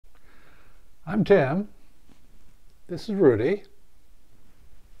I'm Tim. This is Rudy.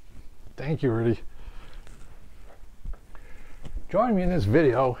 Thank you, Rudy. Join me in this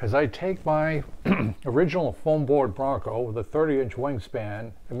video as I take my original foam board Bronco with a 30-inch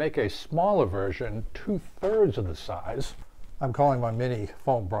wingspan and make a smaller version, 2/3 of the size. I'm calling my Mini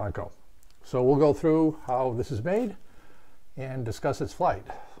Foam Bronco. So we'll go through how this is made and discuss its flight.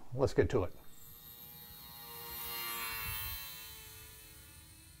 Let's get to it.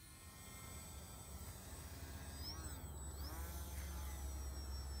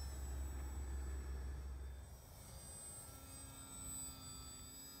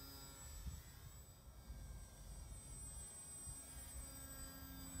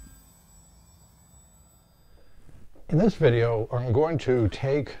 In this video, I'm going to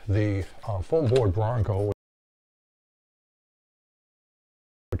take the foam board Bronco,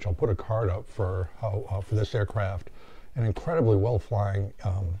 which I'll put a card up for this aircraft, an incredibly well-flying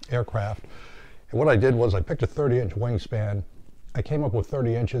aircraft. And what I did was I picked a 30-inch wingspan. I came up with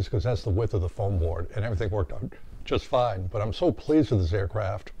 30 inches because that's the width of the foam board, and everything worked out just fine. But I'm so pleased with this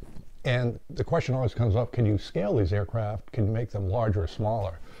aircraft. And the question always comes up, can you scale these aircraft? Can you make them larger or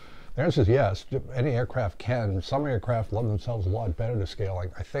smaller? The answer is yes, any aircraft can. Some aircraft lend themselves a lot better to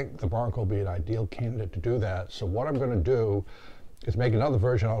scaling. I think the Bronco will be an ideal candidate to do that. So what I'm going to do is make another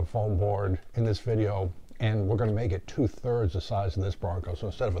version of a foam board in this video, and we're going to make it 2/3 the size of this Bronco. So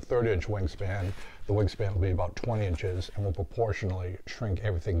instead of a 30-inch wingspan, the wingspan will be about 20 inches, and we'll proportionally shrink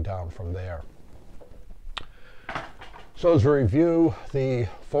everything down from there. So as a review, the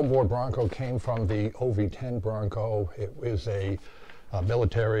foam board Bronco came from the OV-10 Bronco. It is a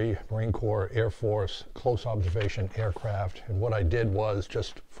military, Marine Corps, Air Force, close observation aircraft. And what I did was,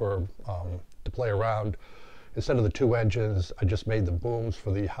 just for to play around, instead of the two engines, I just made the booms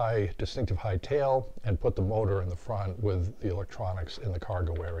for the distinctive high tail and put the motor in the front with the electronics in the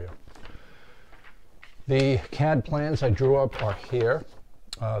cargo area. The CAD plans I drew up are here.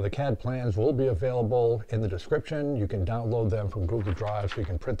 The CAD plans will be available in the description. You can download them from Google Drive so you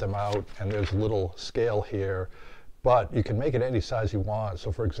can print them out, and there's a little scale here. But you can make it any size you want.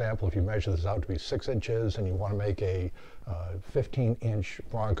 So for example, if you measure this out to be 6 inches and you want to make a 15-inch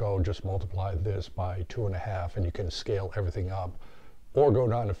Bronco, just multiply this by 2.5 and you can scale everything up. Or go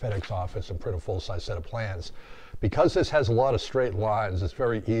down to FedEx office and print a full-size set of plans. Because this has a lot of straight lines, it's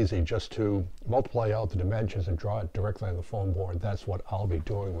very easy just to multiply out the dimensions and draw it directly on the foam board. That's what I'll be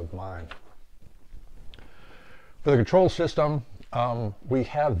doing with mine. For the control system, we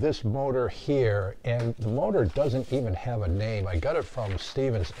have this motor here, and the motor doesn't even have a name. I got it from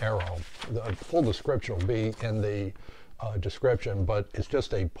Stevens Aero. The full description will be in the description, but it's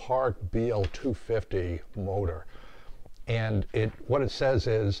just a Park BL250 motor. And what it says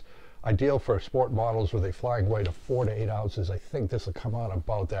is ideal for sport models with a flying weight of 4 to 8 ounces. I think this will come out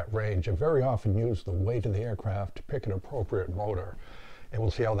about that range. I very often use the weight of the aircraft to pick an appropriate motor, and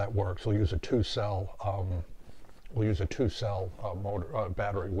we'll see how that works. We'll use a two-cell motor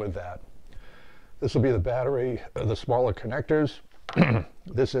battery with that. This will be the battery, the smaller connectors.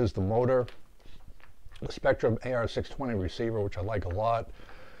 This is the motor, the Spektrum AR620 receiver, which I like a lot.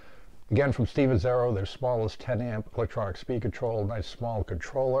 Again, from Stevens Aero, their smallest 10 amp electronic speed control, nice small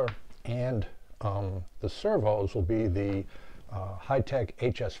controller. And the servos will be the Hitec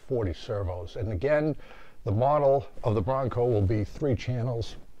HS40 servos. And again, the model of the Bronco will be 3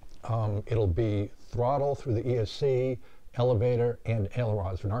 channels. It'll be throttle through the ESC, elevator, and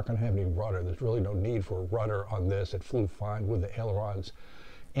ailerons. We're not going to have any rudder. There's really no need for a rudder on this. It flew fine with the ailerons.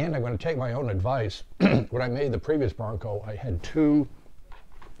 And I'm going to take my own advice. When I made the previous Bronco, I had 2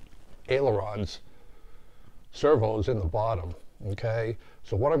 ailerons, servos in the bottom. Okay,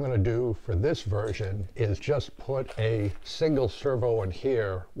 so what I'm going to do for this version is just put a single servo in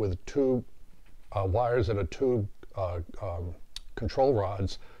here with 2 wires and a tube control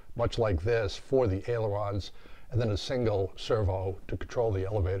rods, much like this, for the ailerons, and then a single servo to control the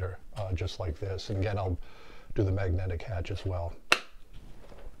elevator, just like this. And again, I'll do the magnetic hatch as well.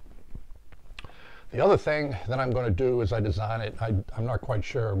 The other thing that I'm going to do as I design it, I'm not quite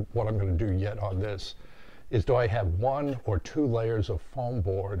sure what I'm going to do yet on this, is do I have 1 or 2 layers of foam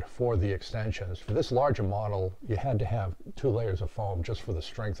board for the extensions. For this larger model, you had to have 2 layers of foam just for the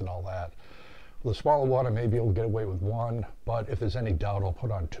strength and all that. The smaller one, I may be able to get away with 1, but if there's any doubt, I'll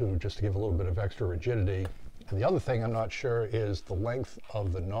put on 2 just to give a little bit of extra rigidity. And the other thing I'm not sure is the length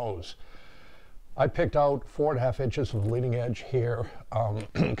of the nose. I picked out 4.5 inches from the leading edge here,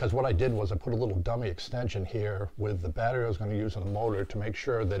 because what I did was I put a little dummy extension here with the battery I was going to use on the motor to make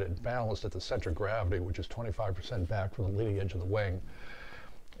sure that it balanced at the center of gravity, which is 25% back from the leading edge of the wing.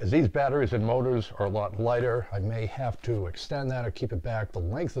 As these batteries and motors are a lot lighter, I may have to extend that or keep it back. The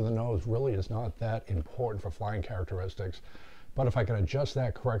length of the nose really is not that important for flying characteristics, but if I can adjust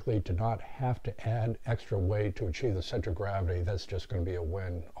that correctly to not have to add extra weight to achieve the center of gravity, that's just going to be a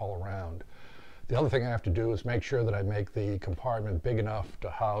win all around. The other thing I have to do is make sure that I make the compartment big enough to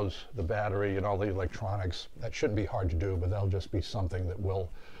house the battery and all the electronics. That shouldn't be hard to do, but that'll just be something that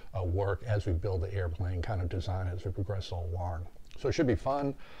will work as we build the airplane kind of design as we progress along. So it should be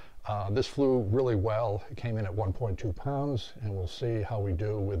fun. This flew really well. It came in at 1.2 pounds, and we'll see how we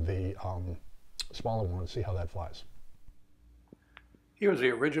do with the smaller one and see how that flies. Here's the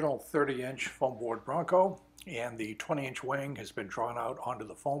original 30-inch foam board Bronco, and the 20-inch wing has been drawn out onto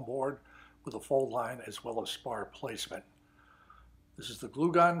the foam board with a fold line as well as spar placement. This is the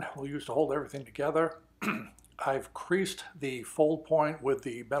glue gun we'll use to hold everything together. I've creased the fold point with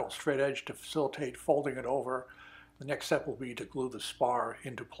the metal straight edge to facilitate folding it over. The next step will be to glue the spar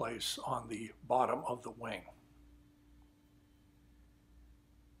into place on the bottom of the wing.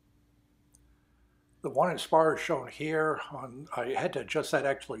 The 1-inch spar is shown here. I had to adjust that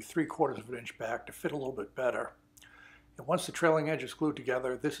actually 3/4 of an inch back to fit a little bit better. And once the trailing edge is glued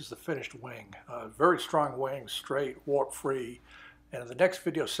together, this is the finished wing. Very strong wing, straight, warp-free. And in the next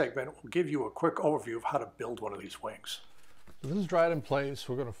video segment, we'll give you a quick overview of how to build one of these wings. So this is dried in place.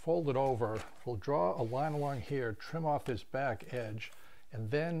 We're going to fold it over. We'll draw a line along here, trim off this back edge, and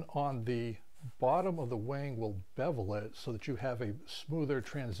then on the bottom of the wing we'll bevel it so that you have a smoother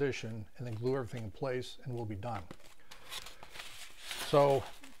transition, and then glue everything in place and we'll be done. So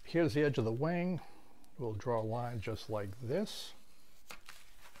here's the edge of the wing. We'll draw a line just like this.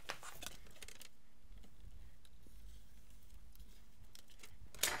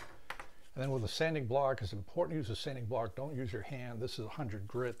 And then with a sanding block, it's important to use a sanding block. Don't use your hand. This is 100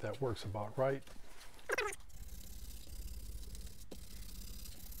 grit. That works about right.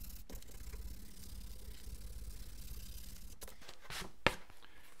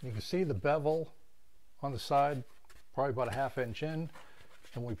 You can see the bevel on the side, probably about a 1/2 inch in.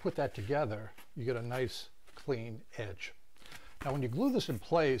 And when we put that together, you get a nice clean edge. Now when you glue this in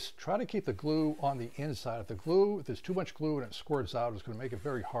place, try to keep the glue on the inside. If there's too much glue and it squirts out, it's going to make it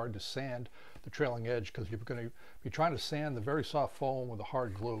very hard to sand the trailing edge, because you're going to be trying to sand the very soft foam with a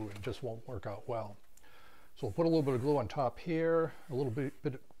hard glue, and it just won't work out well. So we'll put a little bit of glue on top here, a little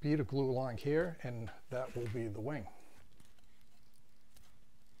bead of glue along here, and that will be the wing.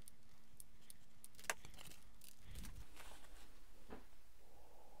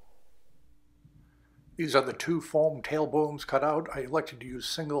 These are the 2 foam tail booms cut out. I elected to use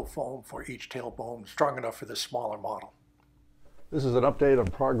single foam for each tail boom, strong enough for this smaller model. This is an update on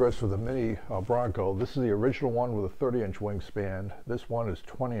progress for the Mini Bonco. This is the original one with a 30-inch wingspan. This one is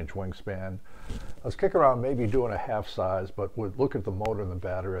 20-inch wingspan. I was kicking around maybe doing a half size, but would look at the motor and the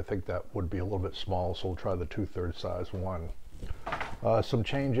battery, I think that would be a little bit small, so we'll try the 2/3 size one. Some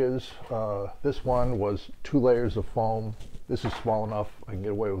changes. This one was 2 layers of foam. This is small enough. I can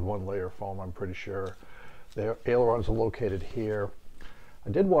get away with 1 layer of foam, I'm pretty sure. The ailerons are located here. I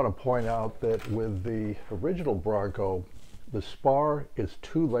did want to point out that with the original Bronco, the spar is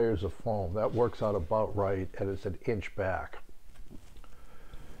 2 layers of foam. That works out about right, and it's 1 inch back.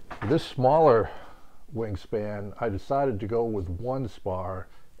 This smaller wingspan, I decided to go with 1 spar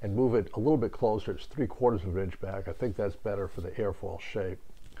and move it a little bit closer. It's 3/4 of an inch back. I think that's better for the airfoil shape.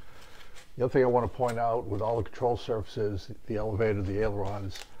 The other thing I want to point out, with all the control surfaces, the elevator, the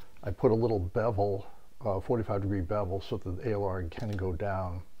ailerons, I put a little bevel, 45-degree bevel, so that the aileron can go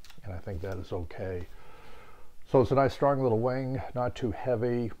down, and I think that is okay. So it's a nice strong little wing, not too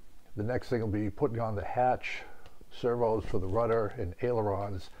heavy. The next thing will be putting on the hatch, servos for the rudder, and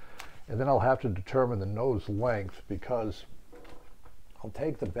ailerons. And then I'll have to determine the nose length, because I'll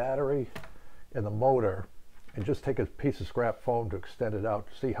take the battery and the motor and just take a piece of scrap foam to extend it out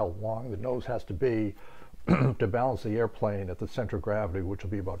to see how long the nose has to be to balance the airplane at the center of gravity, which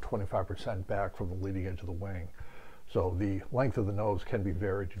will be about 25% back from the leading edge of the wing. So the length of the nose can be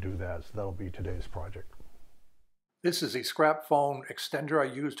varied to do that, so that'll be today's project. This is the scrap foam extender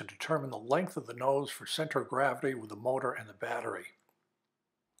I used to determine the length of the nose for center of gravity with the motor and the battery.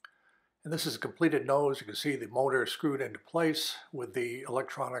 And this is a completed nose. You can see the motor screwed into place with the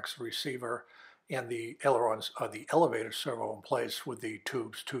electronics receiver, and the ailerons, the elevator servo in place with the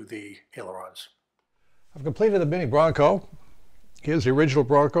tubes to the ailerons. I've completed the Mini Bonco. Here's the original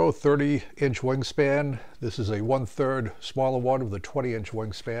Bronco, 30-inch wingspan. This is a 1/3 smaller one with a 20-inch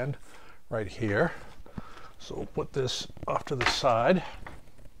wingspan right here. So we'll put this off to the side.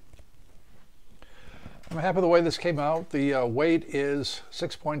 I'm happy with the way this came out. The weight is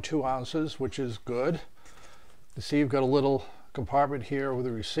 6.2 ounces, which is good. You see you've got a little compartment here with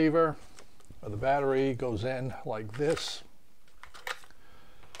the receiver. The battery goes in like this.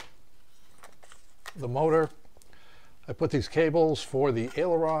 The motor. I put these cables for the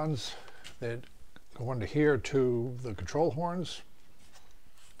ailerons that go into here to the control horns.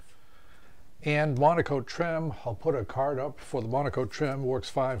 And Monaco trim. I'll put a card up for the Monaco trim. Works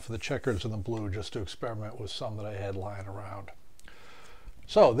fine for the checkers and the blue, just to experiment with some that I had lying around.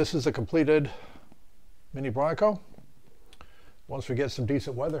 So this is a completed Mini Bonco. Once we get some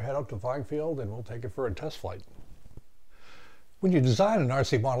decent weather, head up to flying field and we'll take it for a test flight. When you design an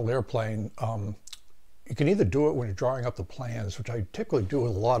RC model airplane, you can either do it when you're drawing up the plans, which I typically do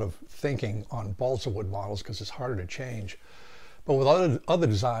with a lot of thinking on balsa wood models because it's harder to change. But with other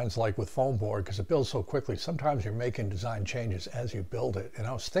designs, like with foam board, because it builds so quickly, sometimes you're making design changes as you build it. And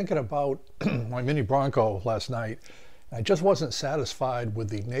I was thinking about my Mini Bonco last night. And I just wasn't satisfied with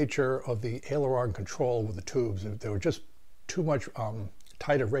the nature of the aileron control with the tubes. They were just too much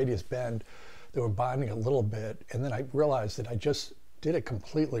tighter radius bend. They were binding a little bit. And then I realized that I just did it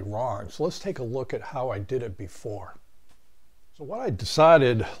completely wrong. So let's take a look at how I did it before. So what I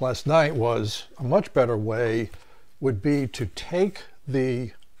decided last night was a much better way would be to take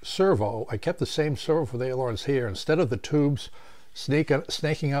the servo. I kept the same servo for the ailerons here. Instead of the tubes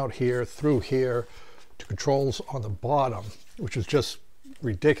snaking out here through here to controls on the bottom, which is just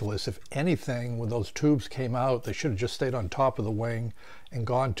ridiculous. If anything, when those tubes came out, they should have just stayed on top of the wing and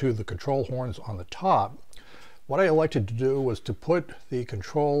gone to the control horns on the top. What I elected to do was to put the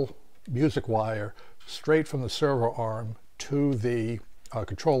control music wire straight from the servo arm to the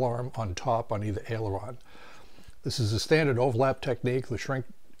control arm on top on either aileron. This is a standard overlap technique, the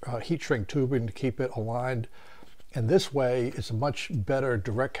heat shrink tubing to keep it aligned. And this way, it's a much better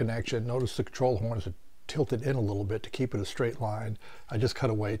direct connection. Notice the control horns are tilted in a little bit to keep it a straight line. I just cut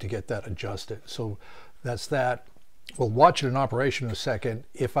away to get that adjusted. So that's that. We'll watch it in operation in a second.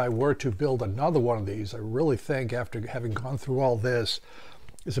 If I were to build another one of these, I really think after having gone through all this,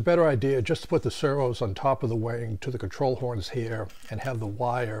 it's a better idea just to put the servos on top of the wing to the control horns here and have the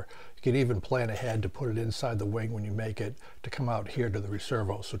wire. You can even plan ahead to put it inside the wing when you make it to come out here to the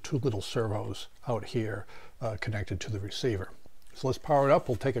reservo. So two little servos out here connected to the receiver. So let's power it up.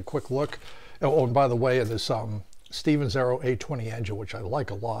 We'll take a quick look. Oh, and by the way, in this Stevens Aero A20 engine, which I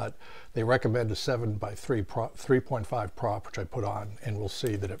like a lot, they recommend a 7x3 3.5 prop, which I put on, and we'll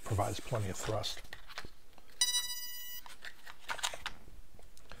see that it provides plenty of thrust.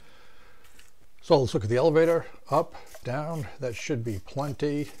 So let's look at the elevator, up, down, that should be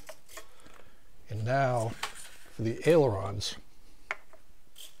plenty. And now for the ailerons.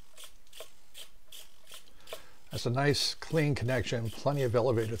 That's a nice clean connection, plenty of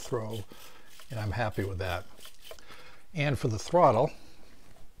elevator throw, and I'm happy with that. And for the throttle,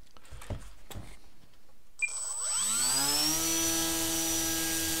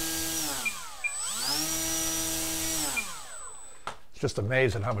 it's just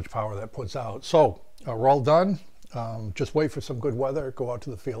amazing how much power that puts out. So we're all done. Just wait for some good weather, go out to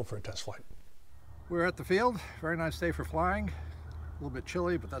the field for a test flight. We're at the field. Very nice day for flying. A little bit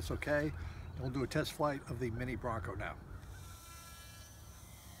chilly, but that's okay. We'll do a test flight of the Mini Bonco now.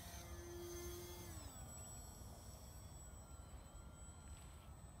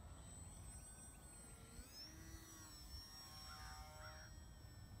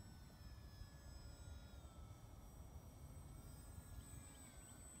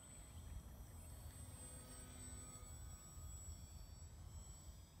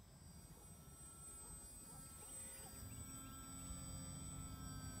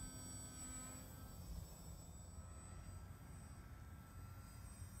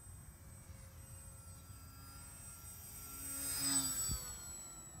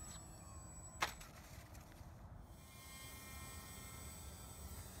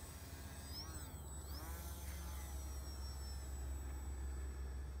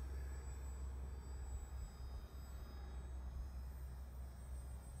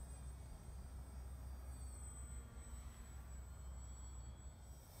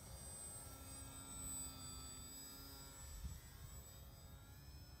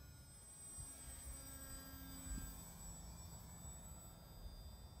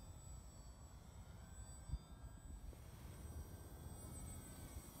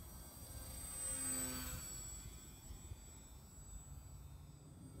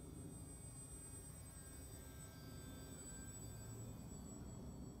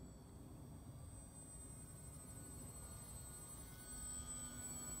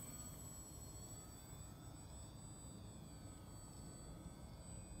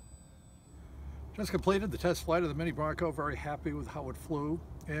 Just completed the test flight of the Mini Bonco. Very happy with how it flew.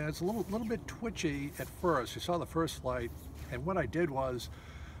 And it's a little bit twitchy at first. You saw the first flight. And what I did was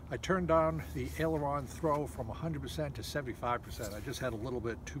I turned down the aileron throw from 100% to 75%. I just had a little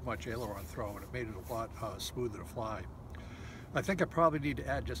bit too much aileron throw, and it made it a lot smoother to fly. I think I probably need to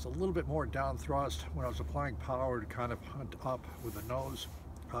add just a little bit more down thrust when I was applying power to kind of hunt up with the nose.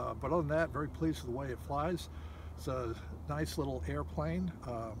 But other than that, very pleased with the way it flies. It's a nice little airplane,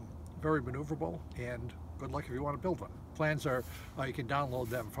 very maneuverable, and good luck if you want to build one. Plans are, you can download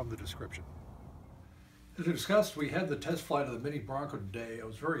them from the description. As we discussed, we had the test flight of the Mini Bonco today. I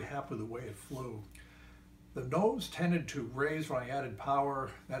was very happy with the way it flew. The nose tended to raise when I added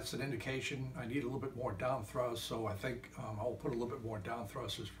power. That's an indication I need a little bit more down thrust, so I think I'll put a little bit more down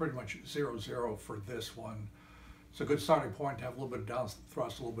thrust. It's pretty much 0-0 for this one. It's a good starting point to have a little bit of down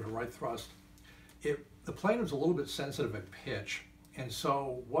thrust, a little bit of right thrust. The plane was a little bit sensitive at pitch, and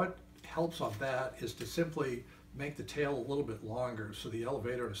so what helps on that is to simply make the tail a little bit longer, so the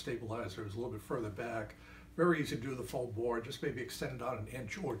elevator and the stabilizer is a little bit further back. Very easy to do the foam board, just maybe extend it out an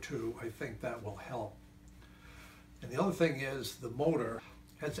inch or two. I think that will help. And the other thing is the motor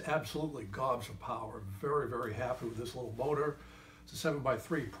has absolutely gobs of power. Very, very happy with this little motor. It's a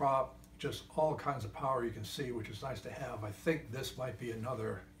 7x3 prop, just all kinds of power you can see, which is nice to have. I think this might be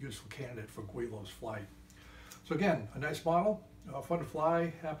another useful candidate for Guilo's flight. So again, a nice model, fun to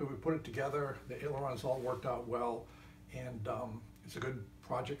fly, happy we put it together. The ailerons all worked out well, and it's a good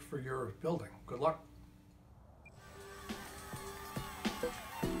project for your building. Good luck.